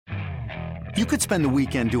You could spend the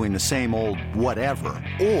weekend doing the same old whatever,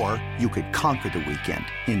 or you could conquer the weekend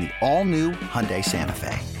in the all-new Hyundai Santa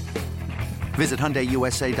Fe. Visit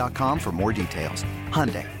HyundaiUSA.com for more details.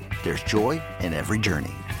 Hyundai, there's joy in every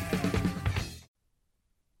journey.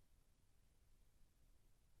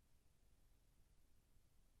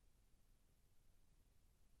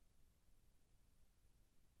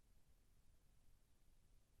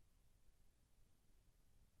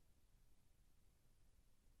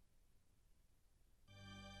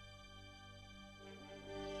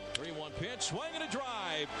 Pitch, swing and a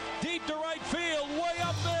drive, deep to right field, way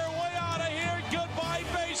up there, way out of here. Goodbye,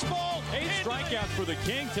 baseball. 8 strikeouts for the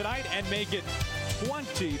King tonight and make it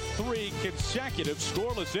 23 consecutive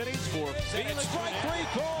scoreless innings for Felix. Strike 3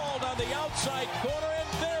 called on the outside corner, and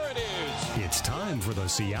there it is. It's time for the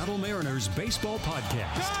Seattle Mariners Baseball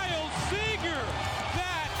Podcast. Kyle Seager,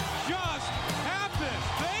 that just happened.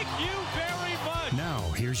 Thank you very much. Now,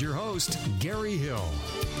 here's your host, Gary Hill.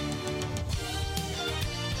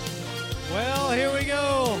 Well, here we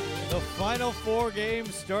go. The final 4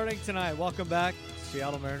 games starting tonight. Welcome back,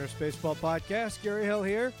 Seattle Mariners Baseball Podcast. Gary Hill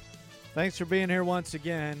here. Thanks for being here once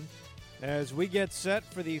again as we get set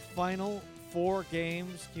for the final 4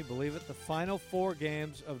 games. Can you believe it? The final 4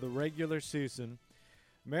 games of the regular season.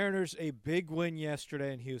 Mariners, a big win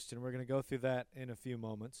yesterday in Houston. We're going to go through that in a few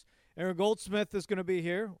moments. Aaron Goldsmith is going to be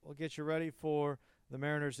here. We'll get you ready for the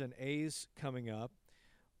Mariners and A's coming up.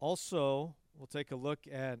 Also, we'll take a look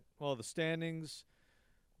at, the standings,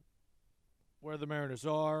 where the Mariners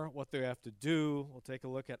are, what they have to do. We'll take a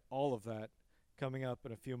look at all of that coming up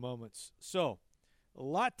in a few moments. So, a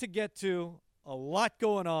lot to get to, a lot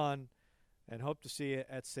going on, and hope to see you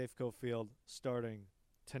at Safeco Field starting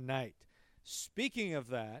tonight. Speaking of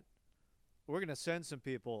that, we're going to send some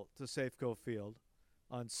people to Safeco Field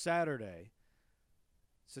on Saturday.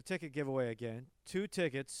 It's a ticket giveaway again. 2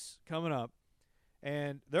 tickets coming up.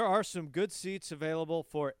 And there are some good seats available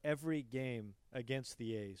for every game against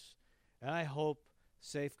the A's. And I hope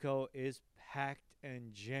Safeco is packed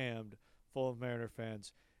and jammed full of Mariner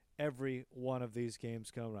fans every one of these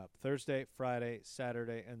games coming up. Thursday, Friday,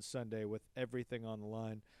 Saturday, and Sunday with everything on the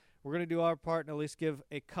line. We're going to do our part and at least give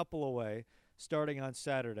a couple away starting on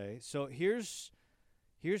Saturday. So here's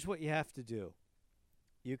what you have to do.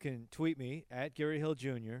 You can tweet me at Gary Hill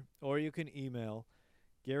Jr. or you can email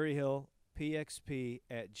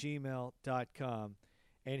GaryHillPXP@gmail.com.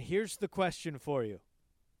 And here's the question for you.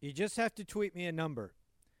 You just have to tweet me a number.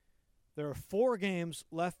 There are 4 games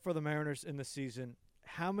left for the Mariners in the season.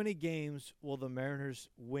 How many games will the Mariners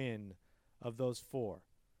win of those 4?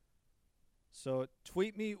 So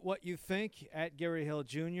tweet me what you think at Gary Hill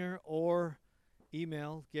Jr. or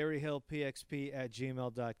email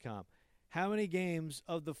GaryHillPXP@gmail.com. How many games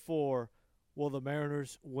of the 4 will the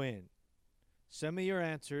Mariners win? Send me your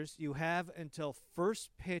answers. You have until first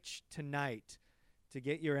pitch tonight to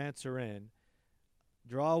get your answer in.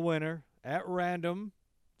 Draw a winner at random.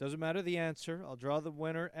 Doesn't matter the answer. I'll draw the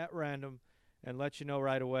winner at random and let you know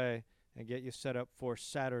right away and get you set up for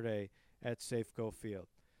Saturday at Safeco Field.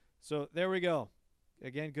 So there we go.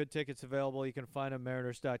 Again, good tickets available. You can find them at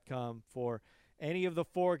Mariners.com for any of the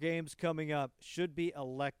 4 games coming up. Should be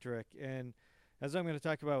electric. And as I'm going to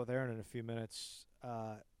talk about with Aaron in a few minutes,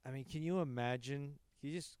 can you imagine? Can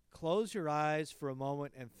you just close your eyes for a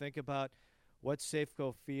moment and think about what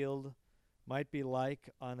Safeco Field might be like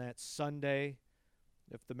on that Sunday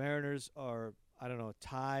if the Mariners are,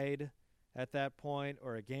 tied at that point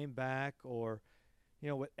or a game back or,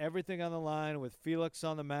 with everything on the line, with Felix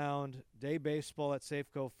on the mound, day baseball at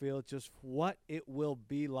Safeco Field, just what it will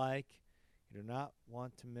be like. You do not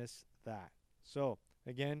want to miss that. So,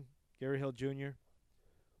 again, Gary Hill Jr.,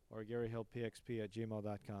 or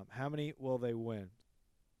GaryHillPXP@gmail.com. How many will they win?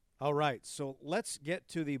 All right, so let's get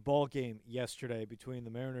to the ball game yesterday between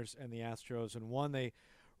the Mariners and the Astros, and one they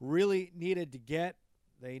really needed to get.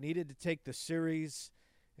 They needed to take the series,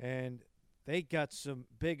 and they got some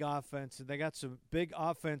big offense, and they got some big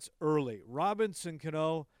offense early. Robinson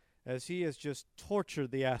Cano, as he has just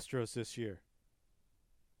tortured the Astros this year.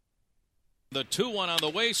 The 2-1 on the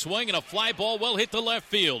way, swing and a fly ball well hit to left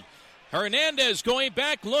field. Hernandez going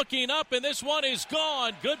back, looking up, and this one is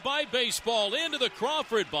gone. Goodbye, baseball. Into the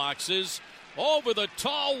Crawford boxes, over the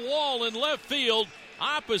tall wall in left field.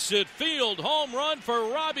 Opposite field, home run for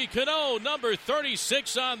Robbie Cano, number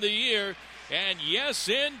 36 on the year. And yes,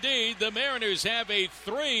 indeed, the Mariners have a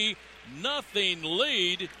 3-0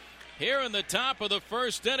 lead here in the top of the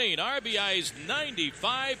first inning. RBIs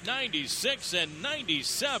 95, 96, and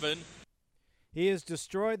 97. He has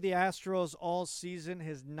destroyed the Astros all season.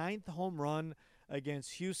 His 9th home run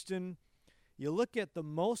against Houston you look at the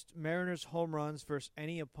most Mariners home runs versus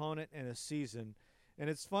any opponent in a season, and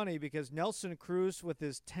it's funny because Nelson Cruz with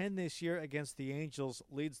his 10 this year against the Angels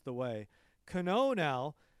leads the way. Cano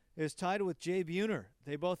now is tied with Jay Buhner.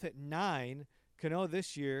 They both hit 9. Cano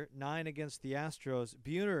this year, 9 against the Astros.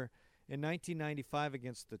 Buhner in 1995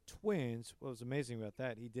 against the Twins. What was amazing about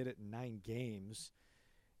that, he did it in 9 games.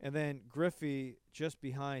 And then Griffey just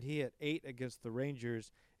behind, he had 8 against the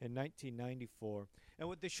Rangers in 1994. And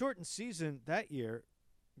with the shortened season that year,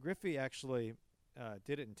 Griffey actually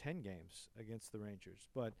did it in 10 games against the Rangers.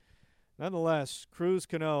 But nonetheless, Cruz,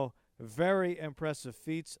 Cano, very impressive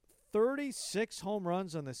feats. 36 home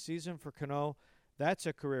runs on the season for Cano. That's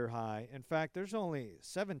a career high. In fact, there's only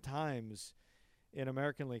 7 times in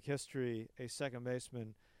American League history a second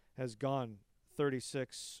baseman has gone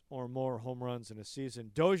 36 or more home runs in a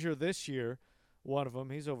season. Dozier this year, one of them,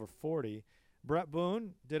 he's over 40. Brett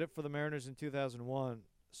Boone did it for the Mariners in 2001.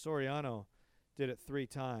 Soriano did it 3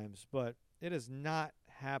 times, but it has not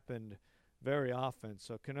happened very often.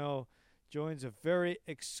 So Cano joins a very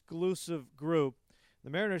exclusive group. The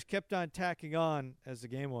Mariners kept on tacking on as the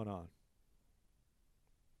game went on.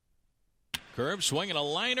 Curve swinging a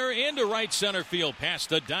liner into right center field past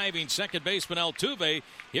the diving second baseman Altuve.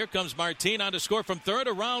 Here comes Martin on to score from third,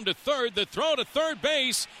 around to third. The throw to third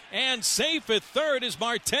base, and safe at third is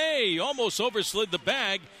Marte. Almost overslid the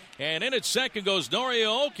bag, and in at second goes Nori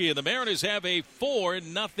Aoki, and the Mariners have a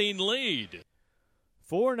 4-0 lead.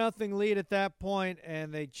 4-0 lead at that point,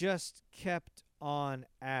 and they just kept on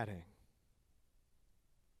adding.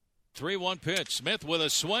 3-1 pitch. Smith with a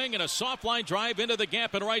swing and a soft line drive into the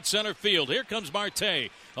gap in right center field. Here comes Marte.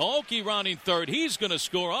 Aoki rounding third. He's going to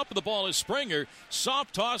score up. The ball is Springer.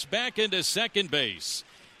 Soft toss back into second base.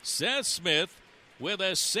 Seth Smith with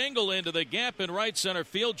a single into the gap in right center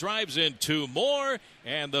field. Drives in 2 more.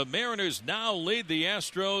 And the Mariners now lead the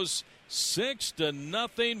Astros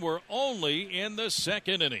 6-0. We're only in the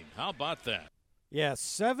second inning. How about that? Yeah,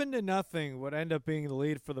 7-0 would end up being the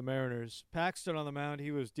lead for the Mariners. Paxton on the mound,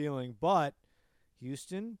 he was dealing, but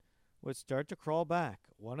Houston would start to crawl back.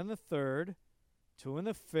 1 in the third, 2 in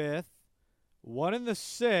the fifth, 1 in the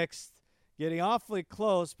sixth, getting awfully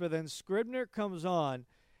close, but then Scribner comes on,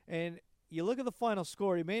 and you look at the final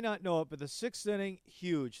score, you may not know it, but the 6th inning,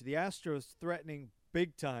 huge. The Astros threatening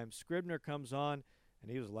big time. Scribner comes on,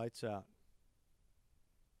 and he was lights out.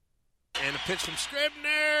 And a pitch from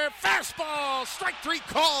Scribner. Fastball. Strike 3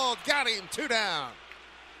 called. Got him. 2 down.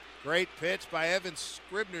 Great pitch by Evan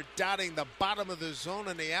Scribner, dotting the bottom of the zone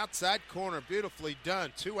in the outside corner. Beautifully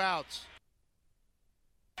done. 2 outs.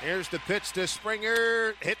 Here's the pitch to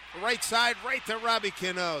Springer. Hit right side, right to Robbie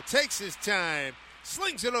Cano. Takes his time.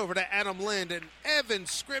 Slings it over to Adam Lind. And Evan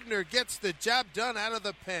Scribner gets the job done out of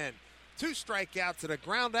the pen. 2 strikeouts and a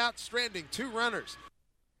ground out, stranding 2 runners.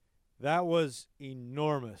 That was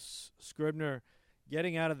enormous. Scribner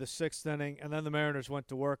getting out of the 6th inning, and then the Mariners went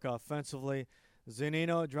to work offensively.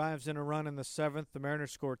 Zunino drives in a run in the 7th. The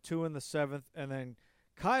Mariners score 2 in the 7th, and then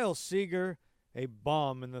Kyle Seager, a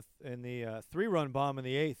bomb in the 3-run bomb in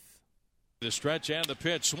the 8th. The stretch and the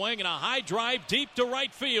pitch. Swing and a high drive deep to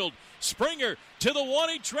right field. Springer to the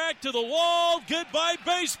warning track, to the wall. Goodbye,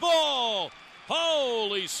 baseball.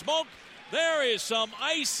 Holy smoke. There is some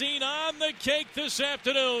icing on the cake this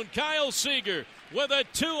afternoon. Kyle Seager with a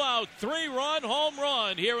 2-out, 3-run home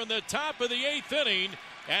run here in the top of the 8th inning.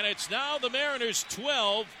 And it's now the Mariners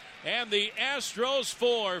 12 and the Astros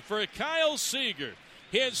 4 for Kyle Seager.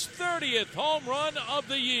 His 30th home run of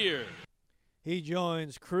the year. He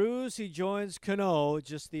joins Cruz. He joins Cano.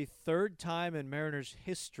 Just the 3rd time in Mariners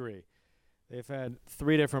history they've had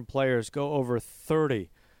 3 different players go over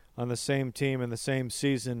 30 on the same team in the same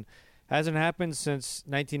season. Hasn't happened since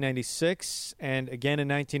 1996 and again in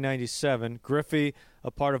 1997. Griffey,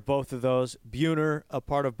 a part of both of those. Buhner, a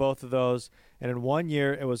part of both of those. And in one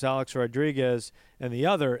year, it was Alex Rodriguez. And the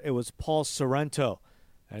other, it was Paul Sorrento.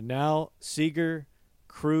 And now Seager,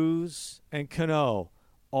 Cruz, and Cano,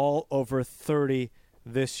 all over 30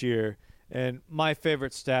 this year. And my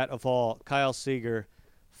favorite stat of all, Kyle Seager,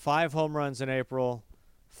 5 home runs in April,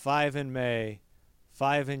 5 in May,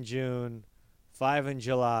 5 in June, 5 in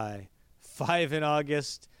July, 5 in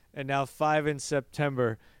August, and now 5 in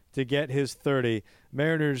September to get his 30.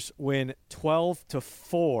 Mariners win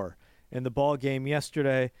 12-4 in the ball game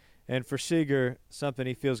yesterday, and for Seager, something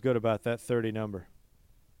he feels good about, that 30 number.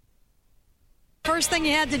 First thing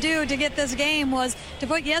you had to do to get this game was to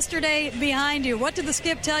put yesterday behind you. What did the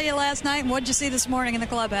skip tell you last night, and what did you see this morning in the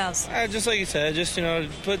clubhouse? Just like you said,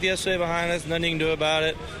 put yesterday behind us, nothing you can do about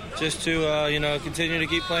it. Just to, continue to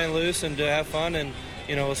keep playing loose and to have fun, and,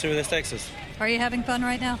 we'll see where this takes us. Are you having fun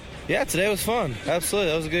right now? Yeah, today was fun.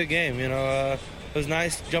 Absolutely. That was a good game. It was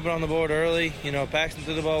nice jumping on the board early. Paxton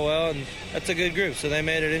threw the ball well, and that's a good group. So they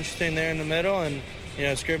made it interesting there in the middle, and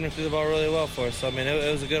Scribner threw the ball really well for us. So,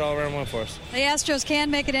 it was a good all-around win for us. The Astros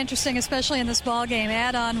can make it interesting, especially in this ball game.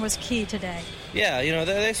 Add-on was key today. Yeah,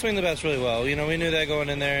 they swing the bats really well. We knew that going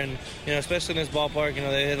in there, and, especially in this ballpark,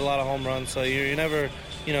 they hit a lot of home runs. So you never,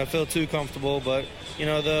 feel too comfortable. But,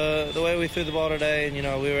 the way we threw the ball today and,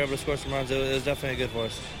 we were able to score some runs, it was definitely good for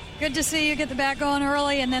us. Good to see you get the bat going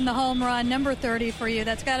early, and then the home run, number 30 for you.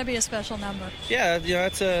 That's got to be a special number. Yeah,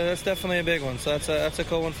 that's definitely a big one. So that's a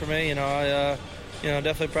cool one for me.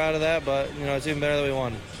 Definitely proud of that, but, it's even better that we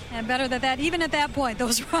won. And better that even at that point,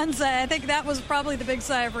 those runs, I think that was probably the big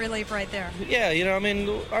sigh of relief right there. Yeah,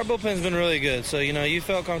 our bullpen's been really good. So, you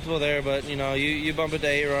felt comfortable there, but, you bump it to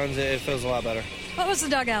 8 runs, it feels a lot better. What was the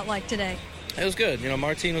dugout like today? It was good.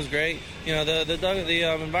 Martine was great.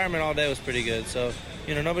 The environment all day was pretty good. So,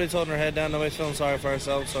 nobody's holding their head down. Nobody's feeling sorry for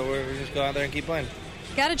ourselves. So we're just go out there and keep playing.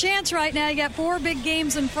 Got a chance right now. You got 4 big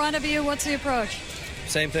games in front of you. What's the approach?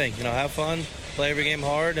 Same thing. Have fun, play every game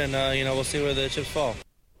hard, and, we'll see where the chips fall.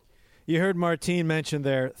 You heard Martine mention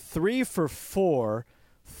there, 3 for 4,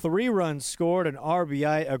 3 runs scored, an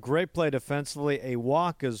RBI, a great play defensively, a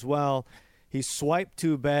walk as well. He swiped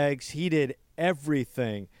 2 bags. He did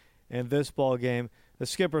everything in this ball game. The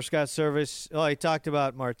skipper, Scott Servais, he talked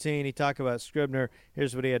about Martine. He talked about Scribner.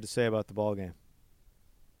 Here's what he had to say about the ball game.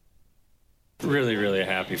 Really, really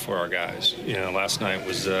happy for our guys. Last night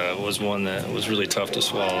was one that was really tough to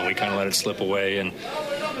swallow. We kind of let it slip away, and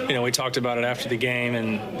we talked about it after the game.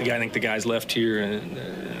 And I think the guys left here in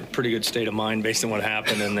a pretty good state of mind based on what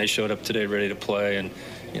happened, and they showed up today ready to play. And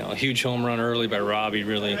a huge home run early by Robbie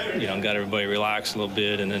really got everybody relaxed a little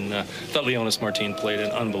bit. And then thought Leonys Martin played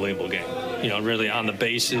an unbelievable game. Really on the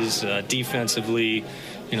bases, defensively.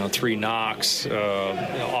 3 knocks,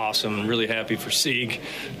 awesome. Really happy for Sieg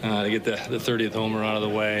to get the 30th homer out of the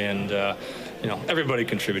way, and everybody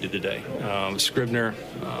contributed today. Scribner,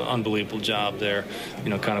 unbelievable job there.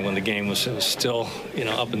 Kind of when the game was still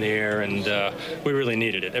up in the air, and we really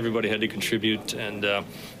needed it. Everybody had to contribute, and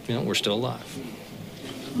we're still alive.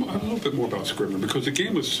 A little bit more about Scribner, because the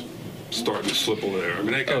game was starting to slip over there.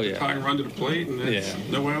 They got the tying run to the plate,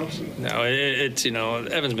 and no outs. No, it's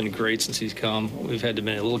Evan's been great since he's come. We've had to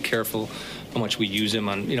be a little careful how much we use him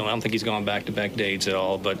on. I don't think he's gone back-to-back dates at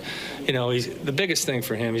all. But the biggest thing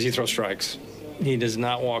for him is he throws strikes. He does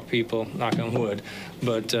not walk people, knock on wood.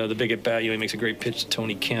 But the big at bat, he makes a great pitch to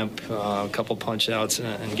Tony Kemp, a couple punch outs,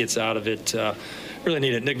 and gets out of it. Really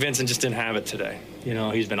need it. Nick Vincent just didn't have it today.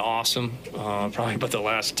 He's been awesome, probably about the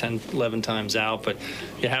last 10, 11 times out. But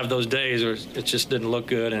you have those days where it just didn't look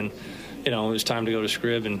good, and it was time to go to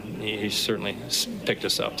Scrib, and he certainly picked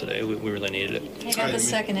us up today. We really needed it. You got the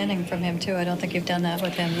second inning from him, too. I don't think you've done that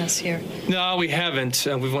with him this year. No, we haven't.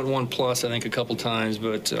 We've went 1+, I think, a couple times,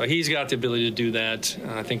 but he's got the ability to do that.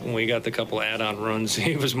 I think when we got the couple add-on runs,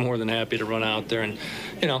 he was more than happy to run out there, and,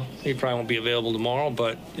 he probably won't be available tomorrow,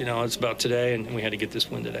 but, it's about today, and we had to get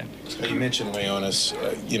this win today. You mentioned Leonys.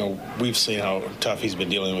 We've seen how tough he's been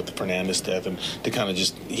dealing with the Fernandez death, and to kind of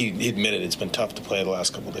he admitted it's been tough to play the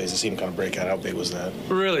last couple of days. To see him kind of break out, how big was that?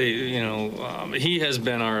 Really, he has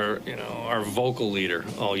been our vocal leader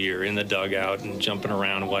all year in the dugout and jumping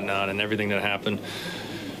around and whatnot, and everything that happened,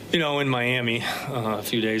 in Miami a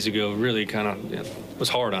few days ago really kind of was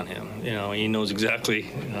hard on him. He knows exactly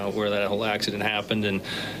where that whole accident happened, and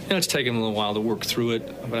it's taken him a little while to work through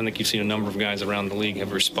it. But I think you've seen a number of guys around the league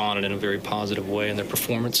have responded in a very positive way in their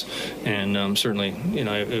performance, and certainly,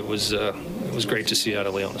 it was great to see out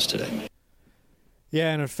of Leonys today.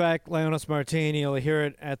 Yeah, and in fact, Leonys Martin, you'll hear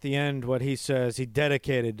it at the end, what he says. He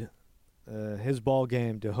dedicated his ball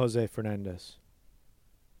game to Jose Fernandez.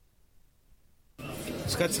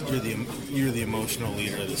 Scott said you're the emotional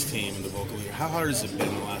leader of this team and the vocal leader. How hard has it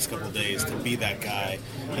been the last couple of days to be that guy,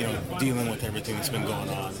 dealing with everything that's been going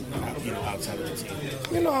on, outside of the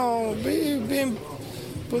team? Being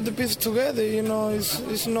put the pieces together,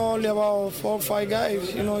 it's not only about 4 or 5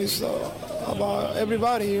 guys, it's about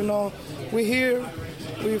everybody, We're here,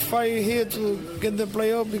 we fight here to get the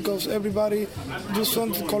playoff because everybody do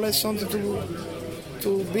something, collect something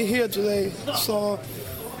to be here today. So,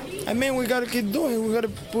 we got to keep doing. We got to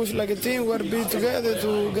push like a team. We got to be together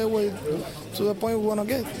to get to the point we want to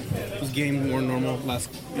get. Was the game more normal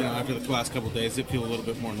after the last couple of days? It feel a little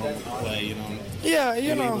bit more normal to play, Yeah,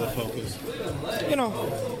 able to focus.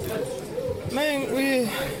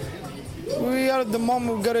 We are at the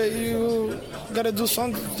moment. You gotta do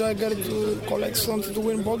something. I gotta collect something to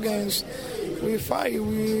win ball games. We fight.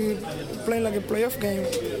 We playing like a playoff game.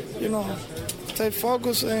 stay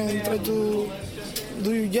focused and try to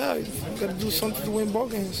do your job. You got to do something to win ball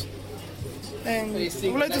games. And I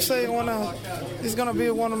would like to say it's going to be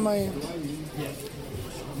one of my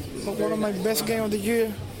best games of the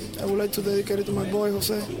year. I would like to dedicate it to my boy,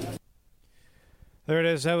 Jose. There it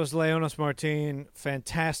is. That was Leonys Martin.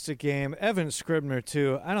 Fantastic game. Evan Scribner,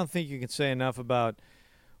 too. I don't think you can say enough about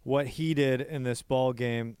what he did in this ball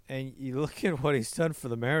game. And you look at what he's done for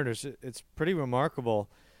the Mariners, it's pretty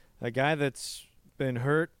remarkable. A guy that's been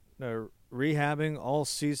hurt, rehabbing all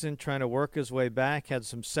season, trying to work his way back, had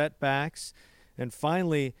some setbacks, and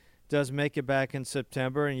finally does make it back in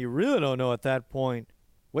September. And you really don't know at that point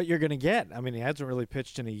what you're going to get. I mean, he hasn't really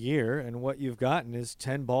pitched in a year, and what you've gotten is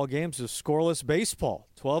 10 ball games of scoreless baseball.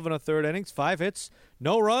 12 1/3 innings, 5 hits,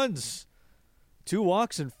 no runs, 2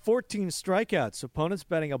 walks, and 14 strikeouts. Opponents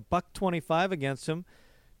betting $1.25 against him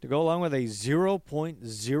to go along with a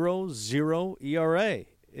 0.00 ERA.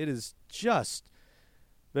 It has just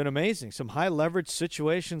been amazing. Some high leverage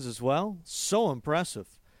situations as well. So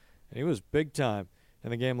impressive. And he was big time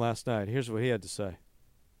in the game last night. Here's what he had to say.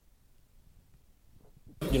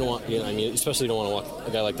 You don't want, especially you don't want to walk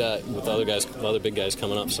a guy like that with the other big guys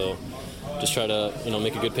coming up. So just try to,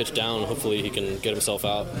 make a good pitch down. Hopefully he can get himself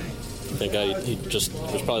out. I think he just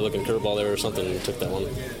was probably looking curveball there or something and took that one.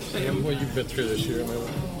 And what you've been through this year,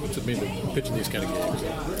 what's it mean to pitch in these kind of games?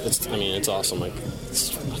 It's awesome.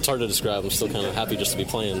 It's hard to describe. I'm still kind of happy just to be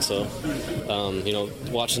playing. So,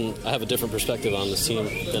 watching, I have a different perspective on this team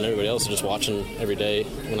than everybody else. Just watching every day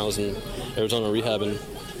when I was in Arizona rehabbing,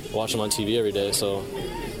 watching them on TV every day. So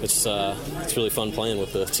it's really fun playing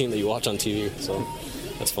with the team that you watch on TV. So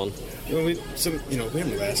that's fun. We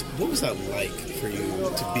haven't asked, what was that like for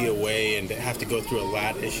you to be away and to have to go through a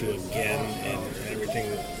lat issue again and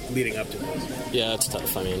everything leading up to this? Yeah, it's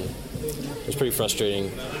tough. It was pretty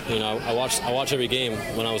frustrating. I watch every game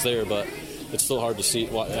when I was there, but it's still hard to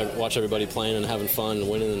watch everybody playing and having fun and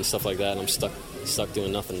winning and stuff like that. And I'm stuck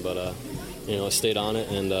doing nothing. But I stayed on it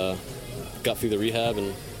and got through the rehab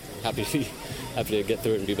and happy to get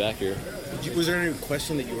through it and be back here. Was there any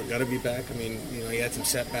question that you were going to be back? You had some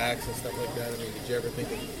setbacks and stuff like that. Did you ever think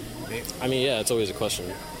that? Yeah, it's always a question.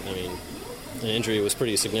 An injury was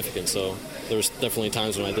pretty significant, so there was definitely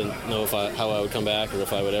times when I didn't know how I would come back or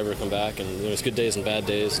if I would ever come back. And there was good days and bad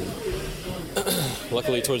days. And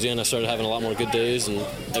luckily, towards the end, I started having a lot more good days, and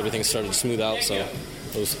everything started to smooth out. So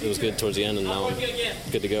it was good towards the end, and now I'm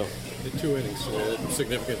good to go. The 2 innings, so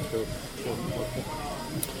significant.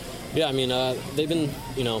 Yeah, they've been,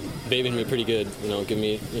 babying me pretty good, giving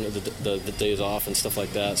me, the days off and stuff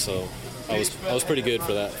like that. So I was pretty good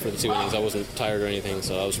for the 2 innings. I wasn't tired or anything,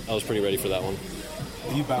 so I was pretty ready for that one.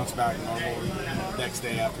 Do you bounce back normal next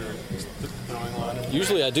day after the throwing line?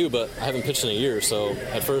 Usually I do, but I haven't pitched in a year. So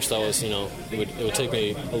at first I was, it would take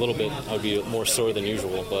me a little bit. I would be more sore than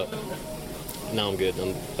usual, but now I'm good.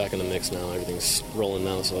 I'm back in the mix now. Everything's rolling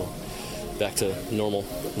now, so back to normal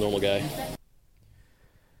guy.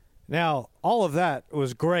 Now, all of that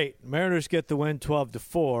was great. Mariners get the win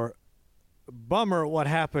 12-4. Bummer what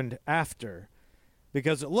happened after,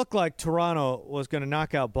 because it looked like Toronto was going to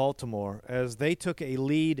knock out Baltimore as they took a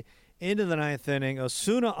lead into the 9th inning.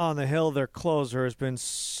 Osuna on the hill, their closer, has been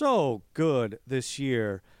so good this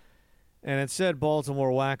year. And instead,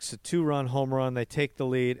 Baltimore whacks a 2-run home run. They take the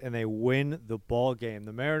lead, and they win the ball game.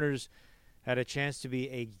 The Mariners had a chance to be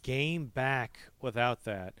a game back without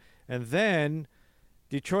that. And then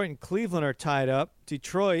Detroit and Cleveland are tied up.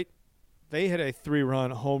 Detroit, they hit a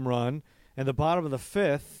 3-run home run. In the bottom of the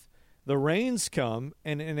 5th, the rains come,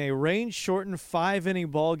 and in a rain-shortened 5-inning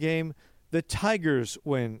ball game, the Tigers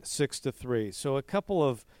win 6-3. So a couple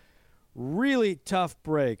of really tough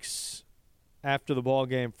breaks after the ball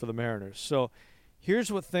game for the Mariners. So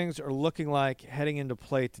here's what things are looking like heading into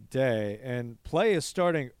play today. And play is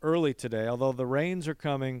starting early today, although the rains are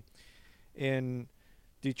coming in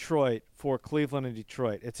Detroit for Cleveland and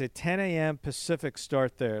Detroit. It's a 10 a.m. Pacific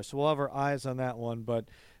start there, so we'll have our eyes on that one. But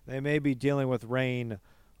they may be dealing with rain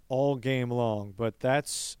all game long. But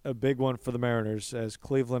that's a big one for the Mariners as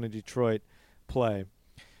Cleveland and Detroit play.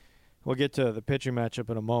 We'll get to the pitching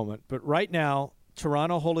matchup in a moment. But right now,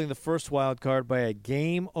 Toronto holding the first wild card by a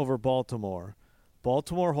game over Baltimore.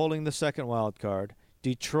 Baltimore holding the second wild card.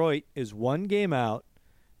 Detroit is 1 game out.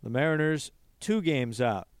 The Mariners 2 games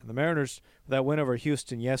out. And the Mariners, with that win over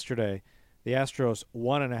Houston yesterday, the Astros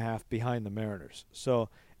 1.5 behind the Mariners. So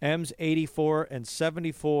M's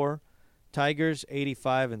 84-74, Tigers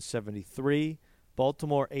 85-73,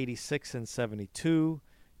 Baltimore 86-72,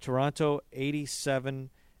 Toronto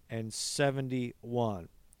 87-71.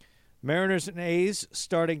 Mariners and A's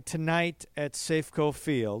starting tonight at Safeco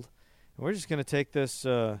Field. And we're just going to take this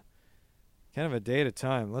kind of a day at a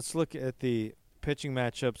time. Let's look at the pitching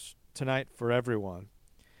matchups tonight for everyone.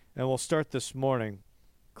 And we'll start this morning.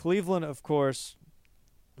 Cleveland, of course,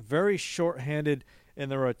 very short-handed in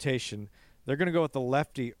the rotation. They're going to go with the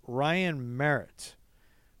lefty, Ryan Merritt.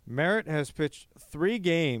 Merritt has pitched 3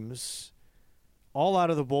 games, all out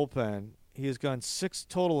of the bullpen. He has gone 6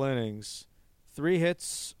 total innings, 3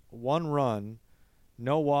 hits, 1 run,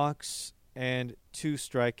 no walks, and 2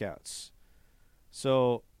 strikeouts.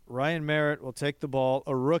 So Ryan Merritt will take the ball,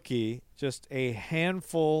 a rookie, just a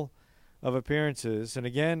handful of appearances. And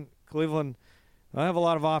again, Cleveland don't have a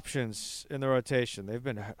lot of options in the rotation. They've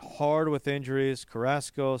been hard with injuries.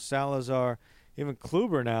 Carrasco, Salazar, even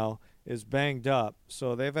Kluber now is banged up.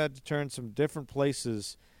 So they've had to turn some different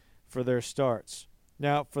places for their starts.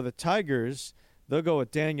 Now, for the Tigers, they'll go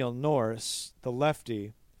with Daniel Norris, the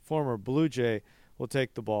lefty, former Blue Jay, will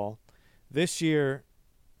take the ball. This year,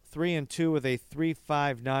 3-2 with a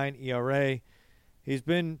 3.59 ERA. He's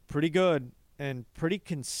been pretty good and pretty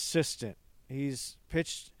consistent. He's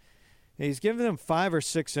given them 5 or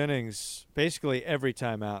 6 innings basically every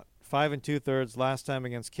time out. 5 2/3 last time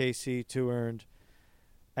against KC, 2 earned.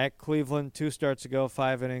 At Cleveland, 2 starts ago,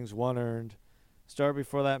 5 innings, 1 earned. Start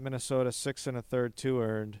before that, Minnesota, 6 1/3, 2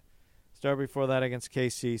 earned. Start before that against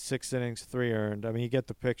KC, 6 innings, 3 earned. I mean, you get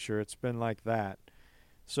the picture. It's been like that.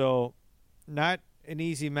 So not an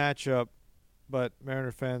easy matchup, but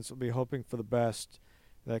Mariner fans will be hoping for the best,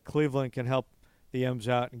 that Cleveland can help the M's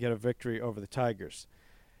out and get a victory over the Tigers.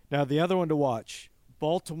 Now, the other one to watch,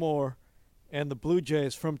 Baltimore and the Blue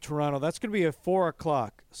Jays from Toronto. That's going to be a 4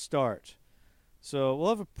 o'clock start. So we'll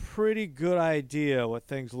have a pretty good idea what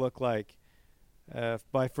things look like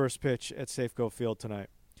by first pitch at Safeco Field tonight.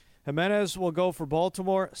 Jimenez will go for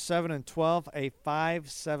Baltimore, 7-12, a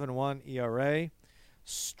 5.71 ERA.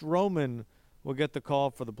 Stroman will get the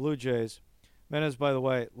call for the Blue Jays. Jimenez, by the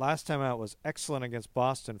way, last time out was excellent against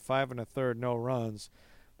Boston, 5 1/3, no runs.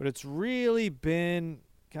 But it's really been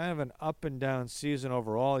kind of an up and down season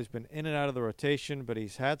overall. He's been in and out of the rotation, but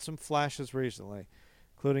he's had some flashes recently,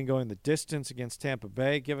 including going the distance against Tampa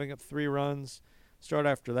Bay, giving up 3 runs. Start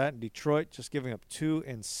after that in Detroit, just giving up 2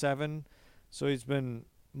 and 7. So he's been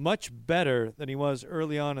much better than he was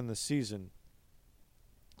early on in the season.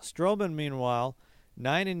 Stroman, meanwhile,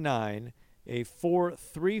 9-9, a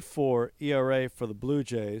 4.34 ERA for the Blue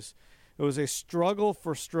Jays. It was a struggle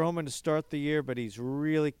for Stroman to start the year, but he's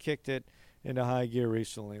really kicked it into high gear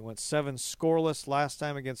recently. Went 7 scoreless last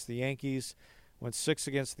time against the Yankees. Went 6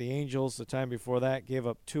 against the Angels the time before that. Gave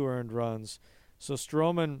up 2 earned runs. So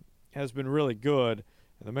Stroman has been really good.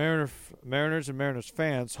 And the Mariners and Mariners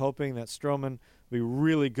fans hoping that Stroman will be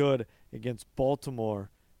really good against Baltimore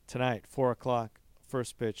tonight. 4 o'clock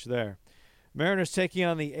first pitch there. Mariners taking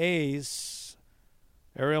on the A's.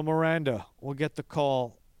 Ariel Miranda will get the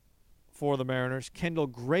call for the Mariners. Kendall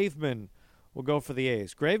Graveman will go for the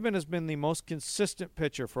A's. Graveman has been the most consistent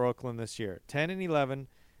pitcher for Oakland this year. 10-11,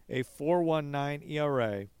 a 4.19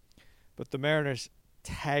 ERA. But the Mariners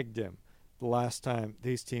tagged him the last time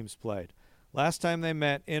these teams played. Last time they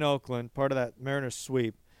met in Oakland, part of that Mariners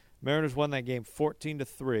sweep, Mariners won that game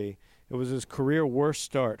 14-3. It was his career worst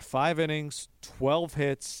start. 5 innings, 12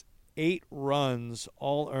 hits, 8 runs,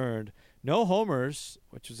 all earned. No homers,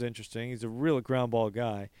 which is interesting. He's a real ground ball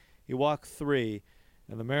guy. He walked 3,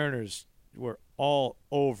 and the Mariners were all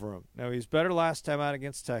over him. Now, he's better last time out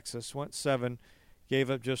against Texas. Went 7, gave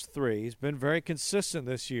up just 3. He's been very consistent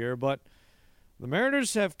this year, but the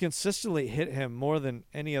Mariners have consistently hit him more than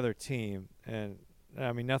any other team. And,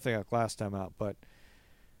 I mean, nothing like last time out, but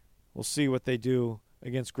we'll see what they do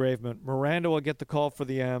against Graveman. Miranda will get the call for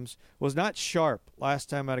the M's. Was not sharp last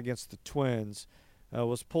time out against the Twins.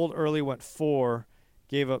 Was pulled early, went 4,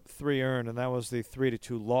 gave up 3 earned, and that was the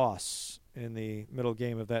 3-2 loss in the middle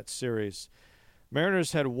game of that series.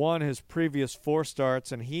 Mariners had won his previous 4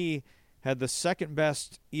 starts, and he had the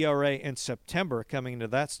second-best ERA in September coming into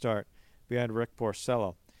that start behind Rick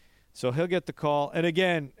Porcello. So he'll get the call. And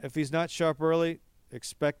again, if he's not sharp early,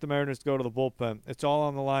 expect the Mariners to go to the bullpen. It's all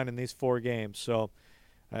on the line in these 4 games. So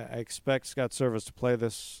I expect Scott Servais to play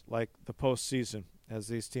this like the postseason as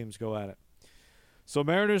these teams go at it. So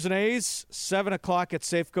Mariners and A's, 7 o'clock at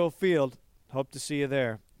Safeco Field. Hope to see you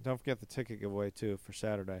there. Don't forget the ticket giveaway, too, for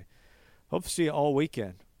Saturday. Hope to see you all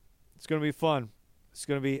weekend. It's going to be fun. It's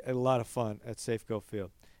going to be a lot of fun at Safeco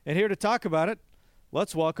Field. And here to talk about it,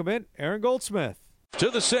 let's welcome in Aaron Goldsmith. To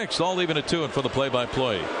the 6th, all leaving at 2 and for the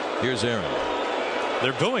play-by-play. Here's Aaron.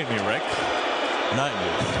 They're booing me, Rick. Not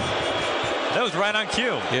you. That was right on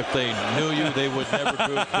cue. If they knew you, they would never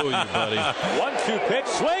boo you, buddy. 1-2 pitch,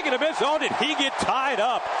 swing and a miss. Oh, did he get tied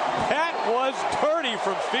up? That was dirty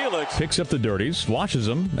from Felix. Picks up the dirties, washes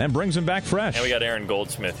them, and brings them back fresh. And we got Aaron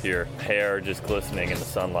Goldsmith here. Hair just glistening in the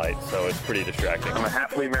sunlight, so it's pretty distracting. I'm a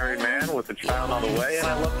happily married man with a child on the way, and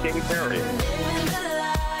I love Katy Perry.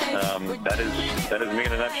 That is me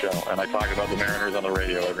in a nutshell, and I talk about the Mariners on the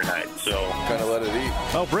radio every night, so kind of let it eat.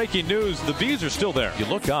 Oh, breaking news, the Bees are still there. You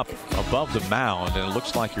look up above the mound, and it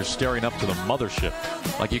looks like you're staring up to the mothership,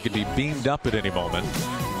 like you could be beamed up at any moment.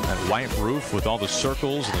 That white roof with all the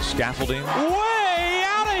circles and the scaffolding. Way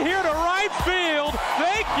out of here to right field.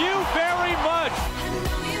 Thank you very much.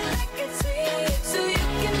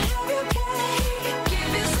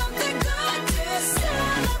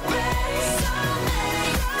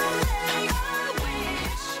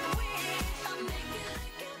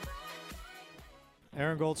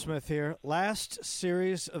 Aaron Goldsmith here. Last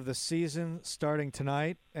series of the season starting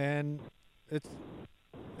tonight, and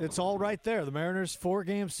it's all right there. The Mariners, 4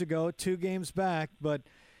 games to go, 2 games back, but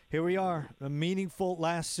here we are, a meaningful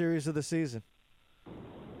last series of the season.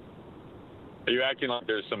 Are you acting like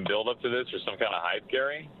there's some build-up to this or some kind of hype,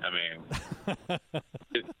 Gary? I mean,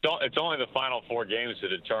 it's only the final 4 games to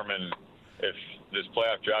determine if this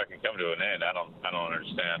playoff drought can come to an end. I don't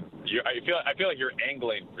understand. I feel like you're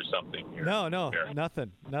angling for something here. No,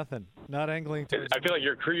 nothing. Not angling. I feel like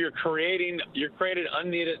you're creating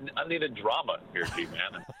unneeded drama here,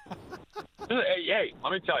 G-Man. hey,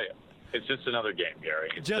 let me tell you, it's just another game, Gary.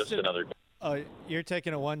 It's just another game. You're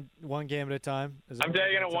taking it one game at a time? I'm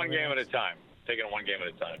taking it one game at a time. Taking it one game at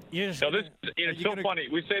a time. It's so funny.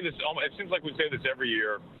 We say this. It seems like we say this every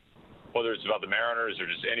year, whether it's about the Mariners or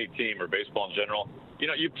just any team or baseball in general. You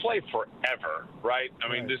know, you play forever, right?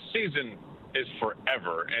 I mean, this season is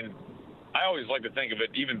forever. And I always like to think of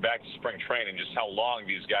it, even back to spring training, just how long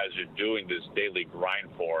these guys are doing this daily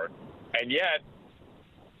grind for. And yet,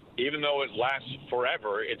 even though it lasts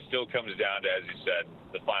forever, it still comes down to, as you said,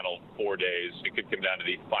 the final 4 days. It could come down to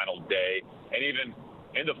the final day. And even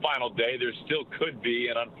in the final day, there still could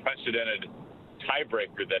be an unprecedented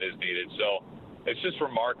tiebreaker that is needed. So it's just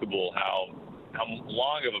remarkable how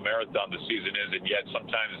long of a marathon the season is, and yet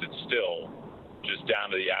sometimes it's still just down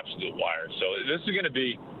to the absolute wire. So this is going to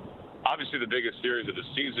be obviously the biggest series of the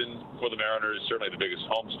season for the Mariners, certainly the biggest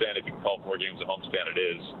homestand. If you can call 4 games a homestand, it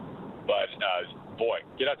is. But, boy,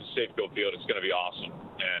 get out to Safeco Field. It's going to be awesome.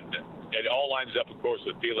 And it all lines up, of course,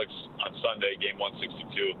 with Felix on Sunday, game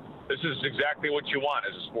 162. This is exactly what you want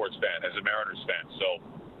as a sports fan, as a Mariners fan. So,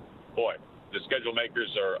 boy, the schedule makers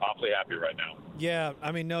are awfully happy right now. Yeah,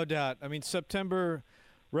 I mean, no doubt. I mean,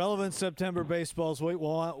 relevant September baseball is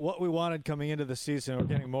what we wanted coming into the season. We're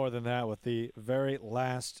getting more than that with the very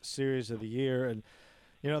last series of the year. And,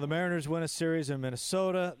 you know, the Mariners win a series in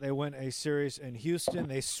Minnesota. They win a series in Houston.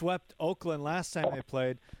 They swept Oakland last time they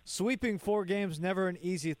played. Sweeping 4 games, never an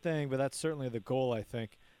easy thing, but that's certainly the goal, I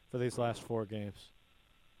think, for these last 4 games.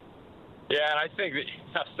 Yeah, and I think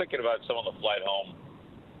I was thinking about some on the flight home.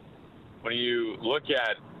 When you look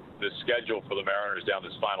at the schedule for the Mariners down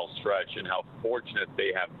this final stretch and how fortunate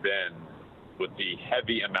they have been with the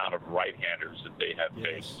heavy amount of right-handers that they have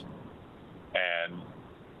faced. And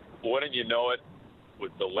wouldn't you know it,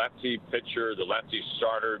 with the lefty pitcher, the lefty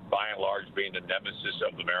starter, by and large being the nemesis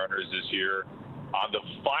of the Mariners this year, on the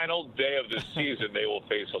final day of the season, they will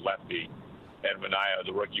face a lefty, and Manaea,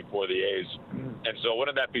 the rookie for the A's. And so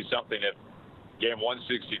wouldn't that be something if game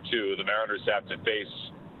 162, the Mariners have to face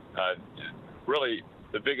really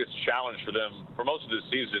the biggest challenge for them for most of the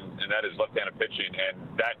season, and that is left-handed pitching, and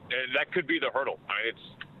that could be the hurdle. I mean,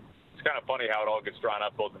 it's kind of funny how it all gets drawn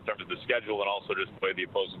up, both in terms of the schedule and also just the way the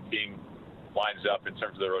opposing team lines up in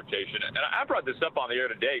terms of their rotation. And I brought this up on the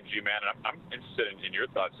air today, G-Man, and I'm interested in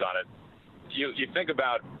your thoughts on it. You think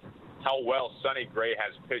about how well Sonny Gray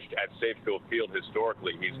has pitched at Safeco Field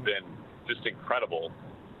historically. He's been just incredible.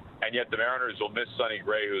 And yet the Mariners will miss Sonny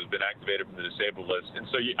Gray, who's been activated from the disabled list. And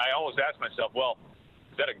so I always ask myself, well,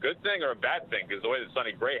 is that a good thing or a bad thing? Because the way that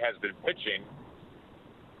Sonny Gray has been pitching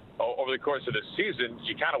over the course of the season,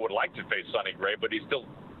 you kind of would like to face Sonny Gray, but he's still,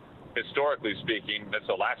 historically speaking, that's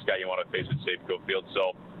the last guy you want to face at Safeco Field.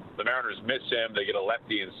 So the Mariners miss him. They get a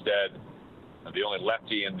lefty instead, the only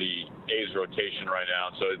lefty in the A's rotation right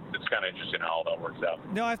now. So it's kind of interesting how all that works out.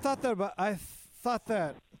 No, I thought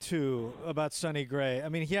that too about Sonny Gray. I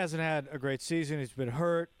mean, he hasn't had a great season. He's been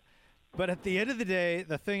hurt. But at the end of the day,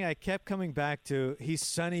 the thing I kept coming back to, he's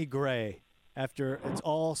Sonny Gray after it's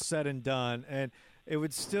all said and done. And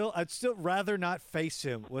I'd still rather not face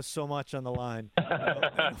him with so much on the line in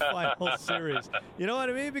the final series. You know what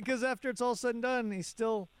I mean? Because after it's all said and done, he's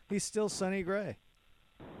still Sonny Gray.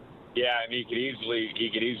 Yeah, and he could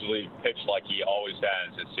easily pitch like he always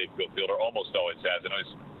has at Safeco Field, or almost always has. And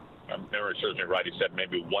I remember, it serves me right, he said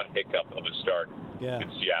maybe one hiccup of a start in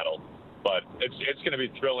Seattle. But it's going to be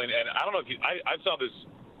thrilling. And I don't know if I saw this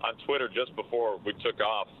on Twitter just before we took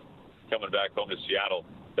off coming back home to Seattle,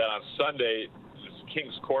 that on Sunday,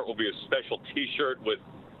 King's Court will be a special T-shirt with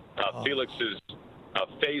Felix's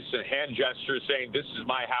face and hand gestures saying, "This is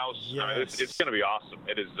my house." Yes. It's going to be awesome.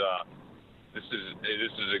 It is. This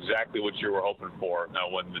is exactly what you were hoping for. Now,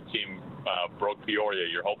 when the team broke Peoria,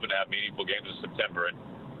 you're hoping to have meaningful games in September, and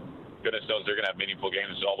goodness knows they're going to have meaningful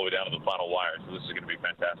games all the way down to the final wire. So this is going to be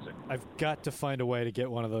fantastic. I've got to find a way to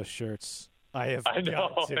get one of those shirts. I know.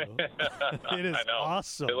 Got to. It is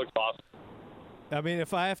awesome. It looks awesome. I mean,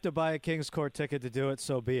 if I have to buy a King's Court ticket to do it,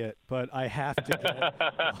 so be it. But I have to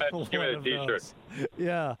get one Give me of the T-shirt. those.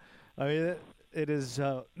 Yeah. I mean, it is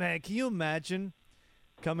man, can you imagine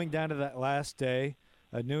coming down to that last day,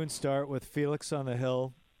 a noon start with Felix on the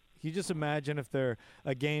hill? Can you just imagine if they're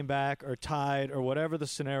a game back or tied or whatever the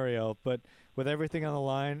scenario, but with everything on the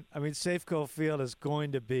line? I mean, Safeco Field is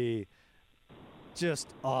going to be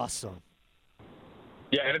just awesome.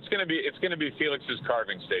 Yeah, and it's going to be Felix's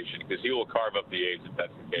carving station, because he will carve up the A's if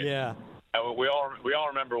that's the case. Yeah. And we all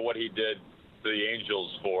remember what he did to the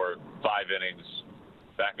Angels for 5 innings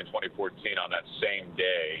back in 2014 on that same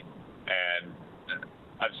day. And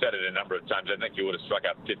I've said it a number of times. I think he would have struck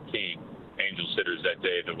out 15 Angels hitters that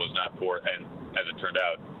day if it was not for, and as it turned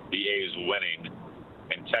out, the A's winning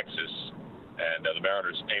in Texas, and the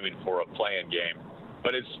Mariners aiming for a play-in game.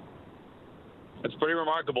 But it's pretty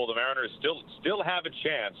remarkable. The Mariners still have a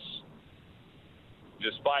chance,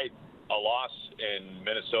 despite a loss in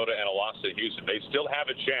Minnesota and a loss in Houston. They still have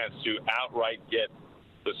a chance to outright get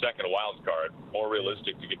the second wild card, more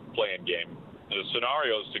realistic to get the play-in game. The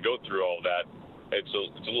scenarios to go through all that, it's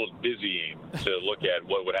a little dizzying to look at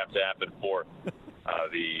what would have to happen for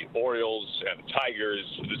the Orioles and the Tigers.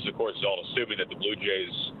 This, of course, is all assuming that the Blue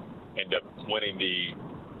Jays end up winning the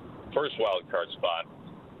first wild card spot.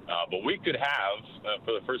 But we could have,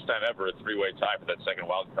 for the first time ever, a three-way tie for that second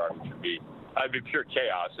wild card, which would be pure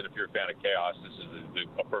chaos. And if you're a fan of chaos, this is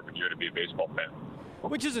a perfect year to be a baseball fan.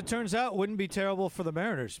 Which, as it turns out, wouldn't be terrible for the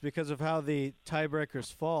Mariners because of how the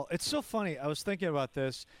tiebreakers fall. It's so funny. I was thinking about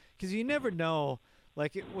this because you never know,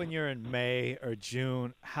 like when you're in May or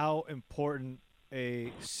June, how important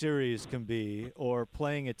a series can be or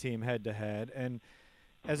playing a team head-to-head. And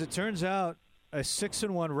as it turns out, a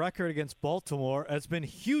 6-1 record against Baltimore has been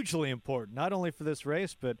hugely important, not only for this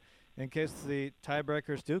race, but in case the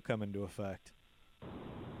tiebreakers do come into effect.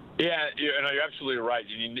 Yeah, you're absolutely right.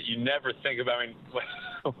 You never think about, I mean,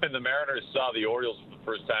 when the Mariners saw the Orioles for the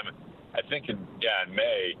first time, I think in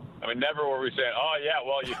May, I mean, never were we saying, oh, yeah,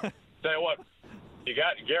 well, you tell you what,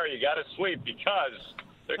 Gary, you got to sweep, because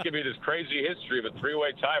there could be this crazy history of a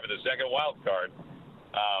three-way tie for the second wild card.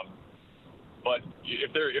 But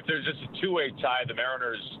if there's just a two-way tie, the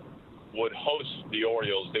Mariners would host the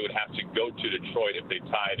Orioles. They would have to go to Detroit if they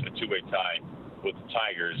tied a two-way tie with the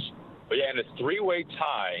Tigers. But yeah, in a three-way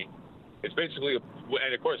tie, it's basically,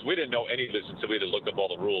 and of course we didn't know any of this until we had to look up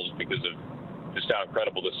all the rules because of just how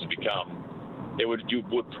incredible this has become. You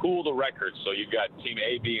would pool the records, so you've got Team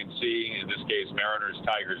A, B, and C. In this case, Mariners,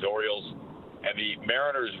 Tigers, Orioles, and the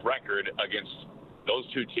Mariners' record against those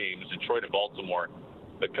two teams, Detroit and Baltimore,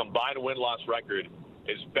 the combined win-loss record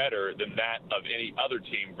is better than that of any other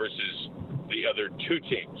team versus the other two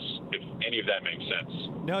teams, if any of that makes sense.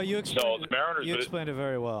 No, you explained it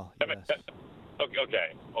very well. Yes.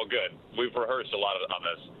 Okay, well, good. We've rehearsed a lot on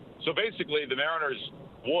this. So basically, the Mariners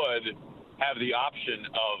would have the option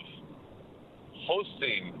of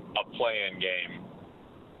hosting a play-in game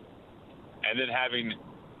and then having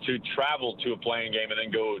to travel to a play-in game and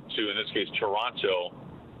then go to, in this case, Toronto,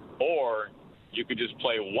 or you could just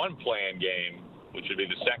play one play-in game, which would be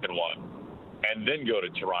the second one, and then go to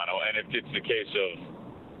Toronto. And if it's the case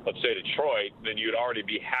of, let's say, Detroit, then you'd already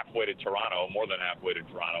be halfway to Toronto, more than halfway to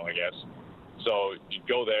Toronto, I guess. So you'd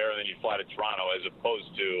go there, and then you'd fly to Toronto, as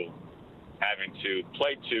opposed to having to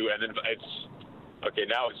play two, and then it's okay.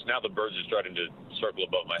 Now the birds are starting to circle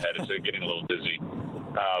above my head. It's getting a little dizzy,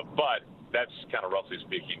 but that's kind of roughly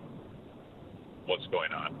speaking what's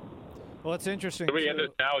going on. Well, it's interesting. Did we end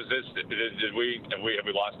it now? Have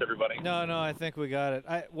we lost everybody? No, I think we got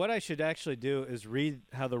it. What I should actually do is read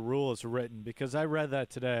how the rule is written, because I read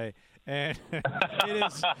that today, and it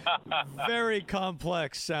is very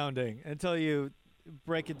complex sounding until you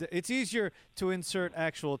break it down. It's easier to insert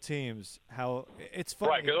actual teams. How it's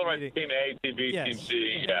funny. Right, because Team A, Team B, yes. Team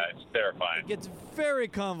C. Yeah, it's terrifying. It gets very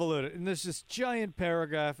convoluted, and there's this giant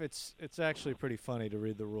paragraph. It's actually pretty funny to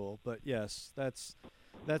read the rule, but yes, that's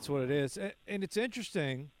That's what it is. And it's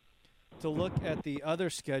interesting to look at the other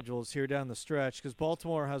schedules here down the stretch because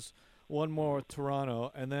Baltimore has one more with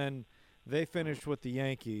Toronto, and then they finished with the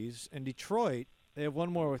Yankees. And Detroit, they have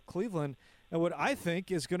one more with Cleveland, and what I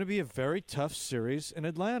think is going to be a very tough series in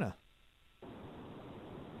Atlanta.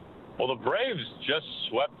 Well, the Braves just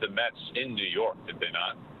swept the Mets in New York, did they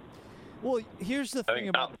not? Well, here's the thing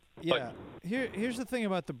about here's the thing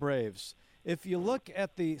about the Braves. If you look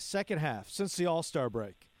at the second half since the All-Star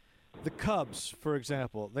break, the Cubs, for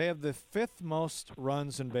example, they have the 5th most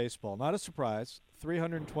runs in baseball. Not a surprise,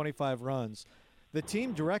 325 runs. The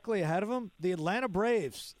team directly ahead of them, the Atlanta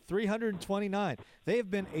Braves, 329. They have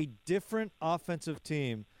been a different offensive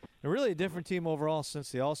team, and really a different team overall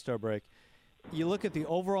since the All-Star break. You look at the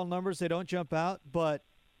overall numbers, they don't jump out, but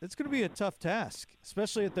it's going to be a tough task,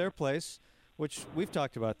 especially at their place, which we've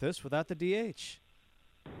talked about this, without the DH.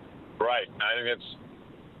 Right. I think it's,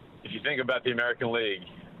 if you think about the American League,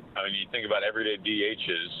 I mean, you think about everyday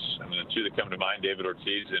DHs. I mean, the two that come to mind, David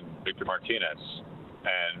Ortiz and Victor Martinez.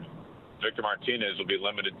 And Victor Martinez will be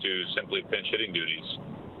limited to simply pinch hitting duties.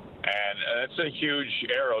 And that's a huge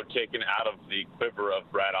arrow taken out of the quiver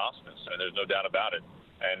of Brad Ausmus, and there's no doubt about it.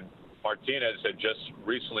 And Martinez had just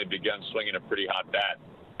recently begun swinging a pretty hot bat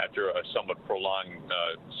after a somewhat prolonged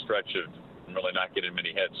stretch of really not getting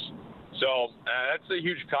many hits. So that's a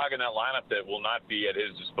huge cog in that lineup that will not be at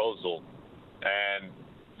his disposal. And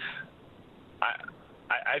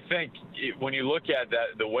I think when you look at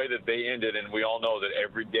that, the way that they ended, and we all know that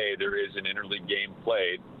every day there is an interleague game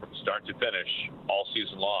played from start to finish all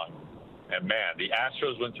season long. And, man, the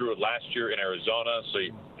Astros went through it last year in Arizona. So,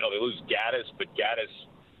 they lose Gaddis, but Gaddis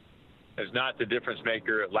is not the difference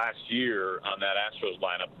maker last year on that Astros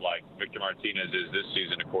lineup like Victor Martinez is this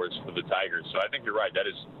season, of course, for the Tigers. So I think you're right. That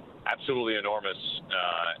is absolutely enormous.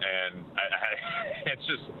 And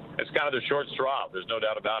it's kind of the short straw. There's no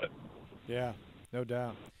doubt about it. Yeah, no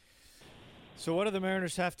doubt. So what do the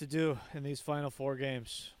Mariners have to do in these final 4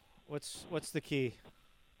 games? What's the key?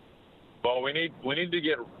 Well, we need to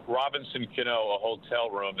get Robinson Cano a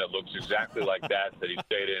hotel room that looks exactly like that he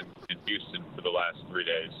stayed in Houston for the last 3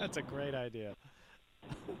 days. That's a great idea.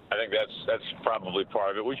 I think that's probably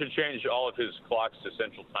part of it. We should change all of his clocks to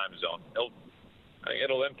Central Time Zone. I think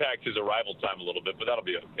it'll impact his arrival time a little bit, but that'll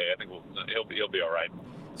be okay. I think he'll be all right.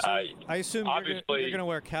 So I assume you're going to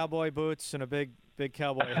wear cowboy boots and a big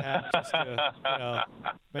cowboy hat just to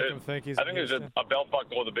make him think he's. I think there's a belt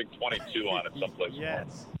buckle with a big 22 on it someplace.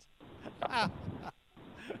 Yes.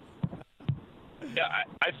 Yeah,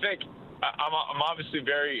 I think I'm obviously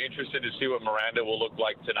very interested to see what Miranda will look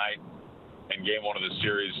like tonight in Game 1 of the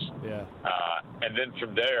series. Yeah. And then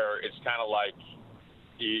from there, it's kind of like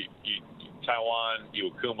Taijuan,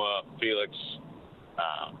 Iwakuma, Felix.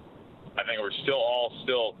 I think we're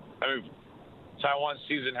still. I mean, Taijuan's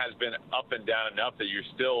season has been up and down enough that you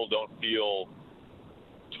still don't feel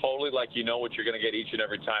totally like you know what you're going to get each and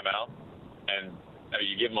every time out. And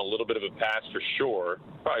you give him a little bit of a pass for sure.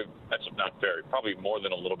 Probably that's not fair. Probably more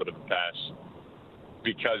than a little bit of a pass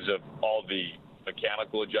because of all the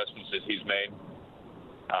mechanical adjustments that he's made.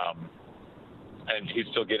 And he's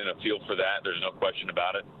still getting a feel for that. There's no question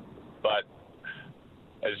about it. But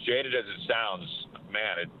as jaded as it sounds,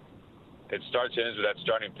 man, it starts and ends with that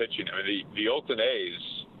starting pitching. I mean, the Oakland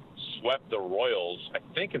A's swept the Royals, I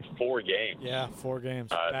think, in 4 games. Yeah, 4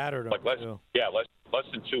 games. Battered them. Less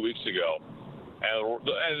than 2 weeks ago. And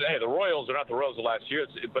hey, the Royals are not the Royals of last year,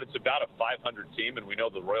 but it's about a 500 team, and we know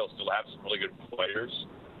the Royals still have some really good players.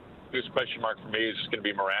 The biggest question mark for me is going to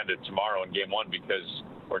be Miranda tomorrow in Game 1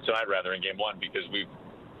 or tonight rather in Game 1 because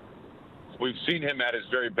we've seen him at his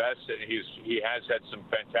very best, and he has had some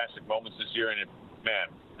fantastic moments this year. And man,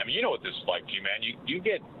 I mean, you know what this is like, G-Man. You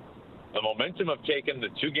get the momentum of taking the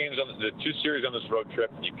 2 series on this road trip,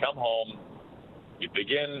 and you come home. You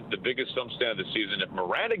begin the biggest homestand of the season. If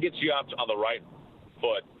Miranda gets you out on the right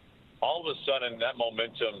foot, all of a sudden that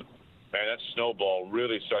momentum, man, that snowball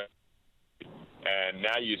really starts. And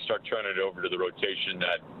now you start turning it over to the rotation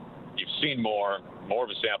that you've seen more of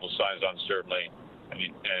a sample size on, certainly.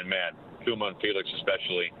 And man, Kuma and Felix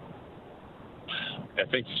especially. I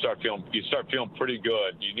think you start feeling pretty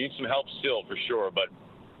good. You need some help still for sure, but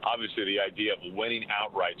obviously the idea of winning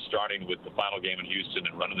outright, starting with the final game in Houston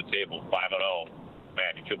and running the table 5-0.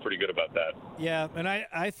 Man, you feel pretty good about that. Yeah, and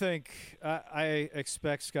I think I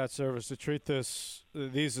expect Scott Servais to treat these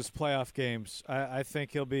as playoff games. I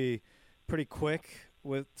think he'll be pretty quick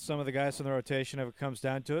with some of the guys in the rotation if it comes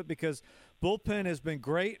down to it because bullpen has been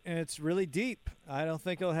great and it's really deep. I don't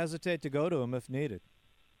think he'll hesitate to go to him if needed.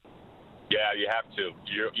 Yeah, you have to.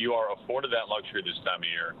 You are afforded that luxury this time of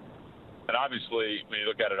year. And obviously, when you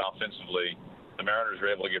look at it offensively, the Mariners were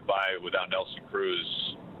able to get by without Nelson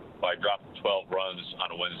Cruz by dropping 12 runs on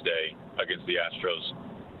a Wednesday against the Astros.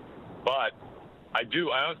 But I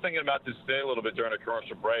was thinking about this today a little bit during a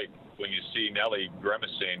commercial break when you see Nelly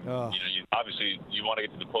grimacing. Oh. Obviously you want to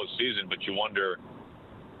get to the postseason, but you wonder,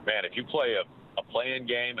 man, if you play a play-in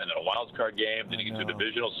game and then a wild card game, then you get to a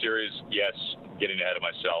divisional series. Yes, getting ahead of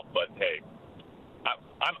myself, but hey,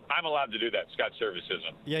 I'm allowed to do that. Scott Service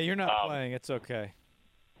isn't. Yeah, you're not playing. It's okay.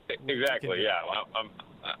 Exactly. Yeah,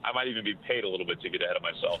 I might even be paid a little bit to get ahead of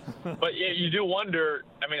myself. But yeah, you do wonder.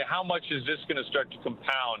 I mean, how much is this going to start to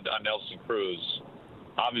compound on Nelson Cruz?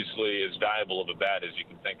 Obviously, as valuable of a bat as you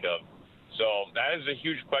can think of. So that is a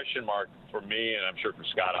huge question mark for me, and I'm sure for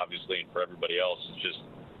Scott, obviously, and for everybody else. It's just,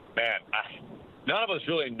 man, none of us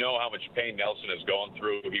really know how much pain Nelson is going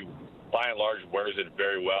through. He, by and large, wears it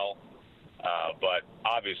very well. But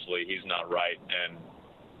obviously, he's not right. And,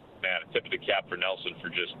 man, a tip of the cap for Nelson for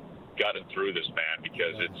just gutting through this, man,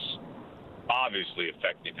 because it's obviously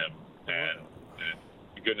affecting him. And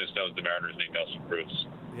goodness knows the Mariners need Nelson Cruz.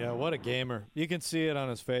 Yeah, what a gamer. You can see it on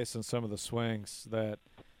his face in some of the swings that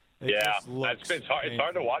it's hard. It's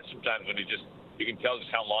hard to watch sometimes when you can tell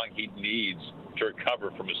just how long he needs to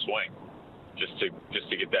recover from a swing just to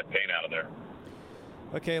get that pain out of there.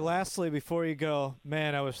 Okay, lastly, before you go,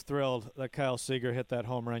 man, I was thrilled that Kyle Seager hit that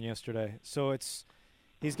home run yesterday. So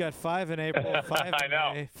he's got 5 in April, 5 in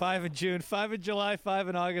May, 5 in June, 5 in July, 5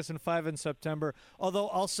 in August, and 5 in September. Although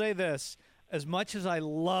I'll say this, as much as I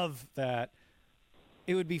love that,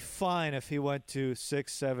 it would be fine if he went to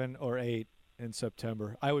 6, 7, or 8 in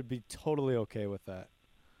September. I would be totally okay with that.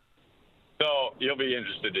 So you'll be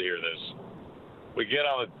interested to hear this. We get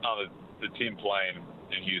on the team plane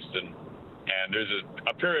in Houston, and there's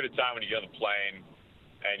a period of time when you get on the plane,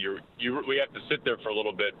 and we have to sit there for a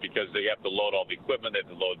little bit because they have to load all the equipment. They have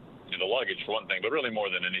to load the luggage for one thing, but really more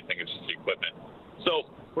than anything, it's just the equipment. So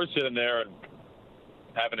we're sitting there and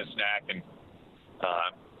having a snack, and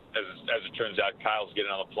as it turns out, Kyle's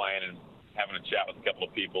getting on the plane and having a chat with a couple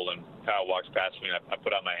of people, and Kyle walks past me, and I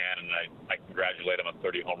put out my hand, and I congratulate him on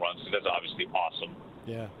 30 home runs, because that's obviously awesome.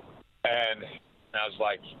 Yeah. And I was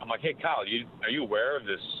like, hey, Kyle, are you aware of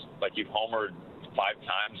this? Like, you've homered 5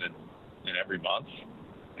 times in every month?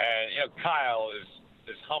 And, Kyle is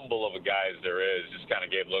as humble of a guy as there is, just kind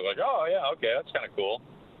of gave a look like, oh, yeah, okay, that's kind of cool.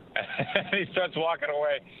 And he starts walking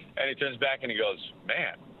away, and he turns back and he goes,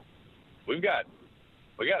 man, we got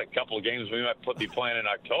a couple of games we might be playing in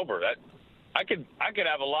October. That I could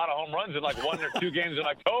have a lot of home runs in like 1 or 2 games in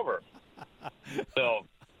October. So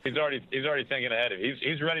he's already thinking ahead.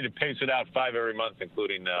 He's ready to pace it out 5 every month,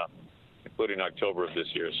 including October of this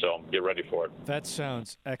year. So get ready for it. That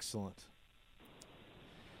sounds excellent.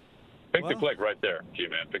 Pick to click right there,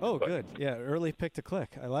 G-Man. Oh, good. Yeah, early pick to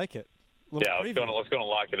click. I like it. Yeah, let's go and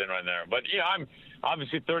lock it in right there. But I'm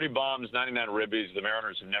obviously 30 bombs, 99 ribbies. The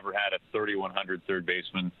Mariners have never had a 3,100 third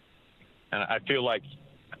baseman, and I feel like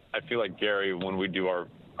Gary, when we do our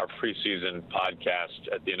preseason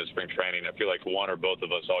podcast at the end of spring training, I feel like one or both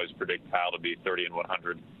of us always predict Kyle to be 30 and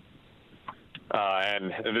 100.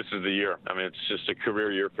 And this is the year. I mean, it's just a career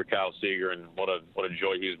year for Kyle Seager, and what a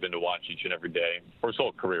joy he's been to watch each and every day for his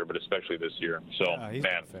whole career, but especially this year. So, he's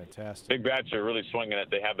man, fantastic. Big bats are really swinging it.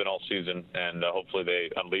 They have been all season, and hopefully they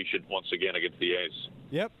unleash it once again against the A's.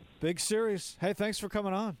 Yep, big series. Hey, thanks for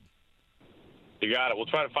coming on. You got it. We'll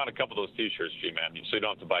try to find a couple of those T-shirts, G-Man, so you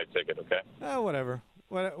don't have to buy a ticket, okay? Whatever.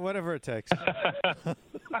 Whatever it takes.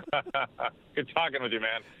 Good talking with you,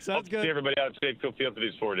 man. Sounds good. See everybody out at Safeco Field for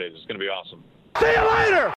these 4 days. It's going to be awesome. See you later!